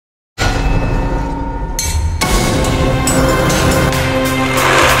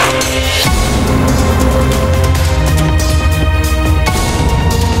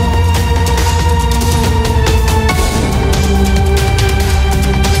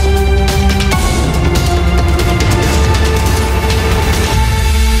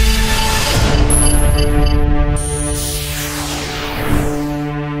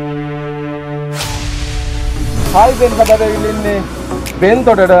Hi Bentota ඉන්නේ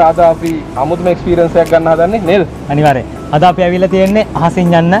Bentotට අද අපි අමුතුම එක්ස්පීරියන්ස් එකක් ගන්න හදන්නේ නේද? අනිවාර්යෙන්. අද අපි ඇවිල්ලා තියෙන්නේ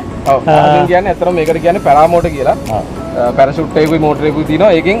අහසින් යන්න. ඔව්. අහසින් කියන්නේ අතරම මේකට කියන්නේ paramotor කියලා. පැරෂූට් එකකුයි මෝටර් එකකුයි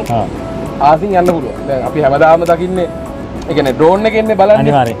තියෙනවා. ඒකෙන් අහසින් යන්න පුළුවන්. දැන් අපි හැමදාම දකින්නේ ඒ කියන්නේ ඩ්‍රෝන් එකෙන් ඉන්නේ බලන්නේ.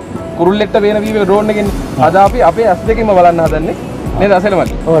 අනිවාර්යෙන්. කුරුල්ලෙක්ට වේන වීව ඩ්‍රෝන් එකෙන්. අද අපි අපේ S2කින්ම බලන්න හදන්නේ. නේද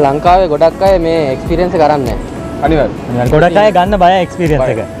අසලමල්ලි? ඔව් ලංකාවේ ගොඩක් අය මේ එක්ස්පීරියන්ස් එක කරන්නේ නැහැ. අනිවාර්යෙන්. ගොඩක් අය ගන්න බය එක්ස්පීරියන්ස්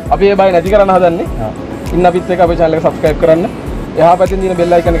එක. අපි ඒ බය නැති කරන්න හදන්නේ. ඉන්න අපිත් එක්ක අපේ channel එක subscribe කරන්න. එහා පැත්තෙන් තියෙන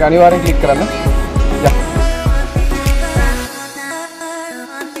bell icon එක අනිවාර්යෙන් click කරන්න. යා.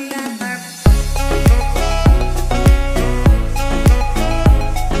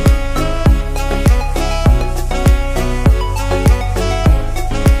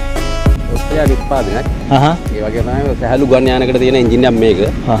 ඔස්ට්‍රේලියා නිෂ්පාදනයක්. ඒ වගේ තමයි සහැල්ලු ගුවන් යානයකට තියෙන එන්ජින් එකක් මේක.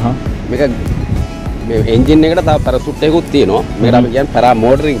 මේක මේ එන්ජින් එකට තව පැරෂූට් එකකුත් තියෙනවා. මේකට අපි කියන්නේ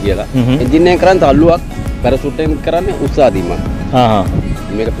paramotoring කියලා. එන්ජින් එකෙන් කරන්නේ තල්ලුවක් පැරෂූට් එකෙන් කරන්නේ උස්සා දීමක්.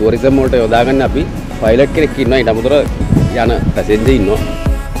 මේක ටුවරිසම් වලට යොදාගන්න අපි පයිලට් කෙනෙක් ඉන්නවා ඊට අමතරව යන පැසෙන්ජර් ඉන්නවා.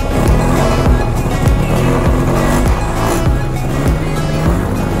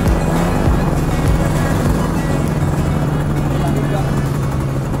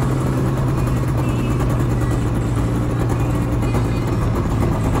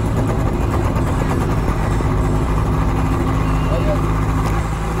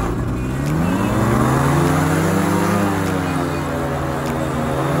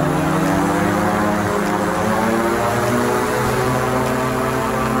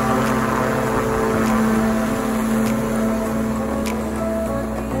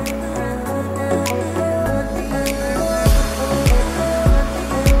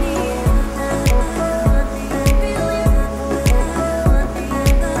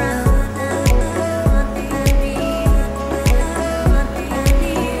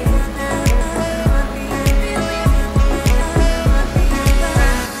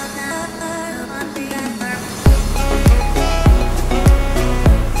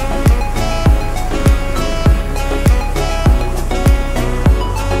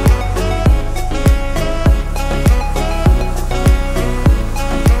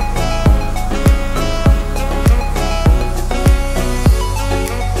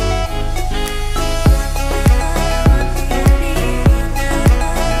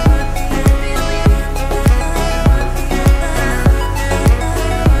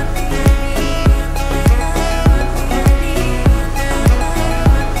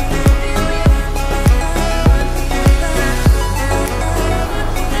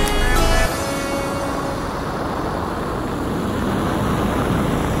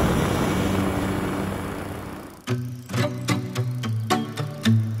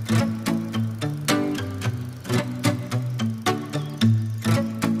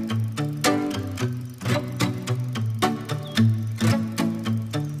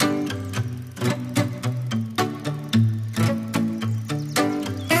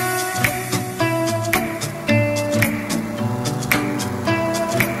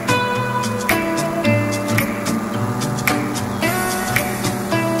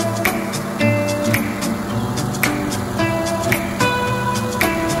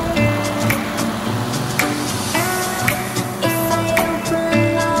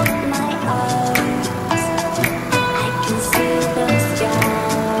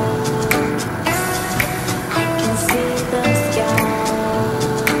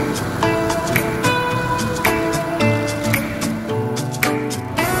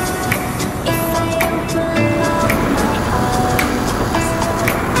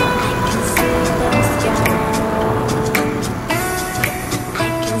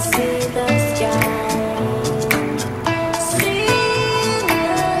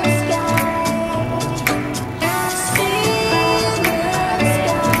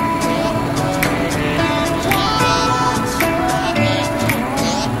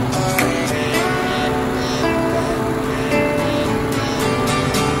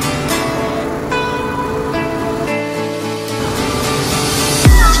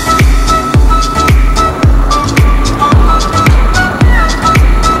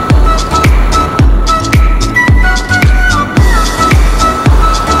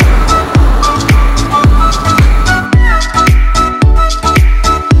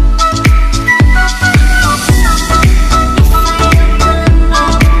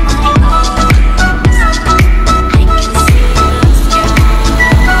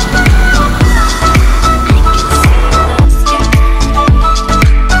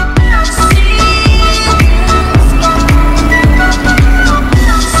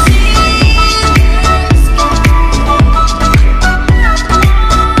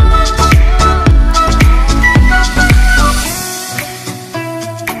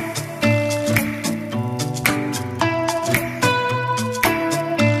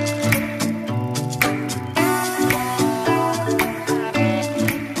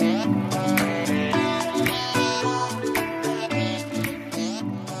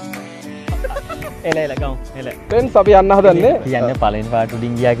 එල එල ගමු එල. ෆ්‍රෙන්ඩ්ස් අපි යන්න හදන්නේ. කියන්නේ පළවෙනි පාට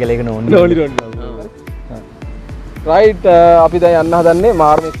උඩින් ගියා කියලා එක නෝනි. රයිට් අපි දැන් යන්න හදන්නේ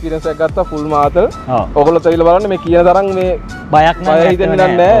මාර්ම එක්ස්පීරියන්ස් එකක් ගත්තා ෆුල් මාතල්. ඔයගොල්ලෝ තවිල බලන්න මේ කියන තරම් මේ බයක් බය හිතෙන්නේ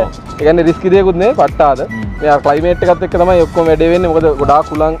නැහැ. ඒ කියන්නේ රිස්කි දෙයක්වත් නෙවෙයි පට්ටාද. මේ ක්ලයිමේට් එකත් එක්ක තමයි ඔක්කොම වැඩේ වෙන්නේ. මොකද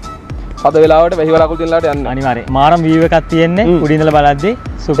ගොඩාක් කුලං අද වෙලාවට වැහි වලාකුළු තියෙන ලාට යන්නේ. අනිවාර්යයෙන්. මාරම් වීව් එකක් තියෙන්නේ උඩින් ඉඳලා බලද්දී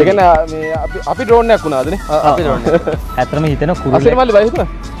සුපර්. ඒ කියන්නේ මේ අපි ඩ්‍රෝන් එකක් වුණාදනේ. අපි drone එක. ඇත්තටම හිතෙන කුරුල්ලෙක්. අසෙන් මල්ලි බය හිතුණා.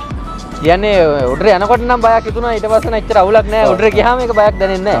 කියන්නේ උඩට යනකොට නම් බයක් හිතුණා ඊට පස්සේ නම් එච්චර අවුලක් නැහැ. උඩට ගියාම ඒක බයක්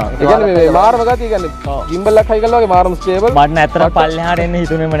දැනෙන්නේ නැහැ. ඒ කියන්නේ මේ මාර්ම ගතිය කියන්නේ ගිම්බල් එකක් හයි කළා වගේ මාර්ම ස්ටේබල්. මට ඇත්තටම පල්ලෙහාට එන්න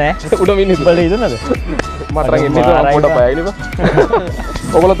හිතුනේම නැහැ. උඩ මිනිස් බල හිතුනද? මට රන් එන්නේ නැහැ පොඩ බයයි නේ.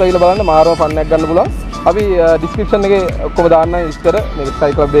 ඔයගොල්ලෝ තවිල බලන්න මාර්ම ෆන් එකක් ගන්න පුළුවන්. අපි ඩිස්ක්‍රිප්ෂන් එකේ ඔක්කොම දාන්න විස්තර මේක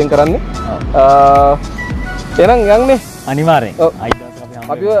ස්කයි ක්ලබ් එකෙන් කරන්නේ. එහෙනම් යන්නේ අනිවාර්යෙන්.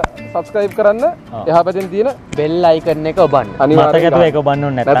 අපිව සබ්ස්ක්‍රයිබ් කරන්න එහා පැත්තෙන් තියෙන බෙල් අයිකන් එක ඔබන්න. මතකතුව ඒක ඔබන්න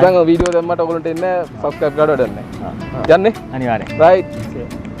ඕනේ නැත්නම්. නැත්නම් වීඩියෝ දැම්මට ඔයගොල්ලන්ට එන්නේ සබ්ස්ක්‍රයිබ් කරලා වැඩක් නැහැ. යන්නේ අනිවාර්යෙන්. right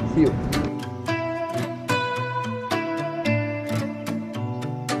see you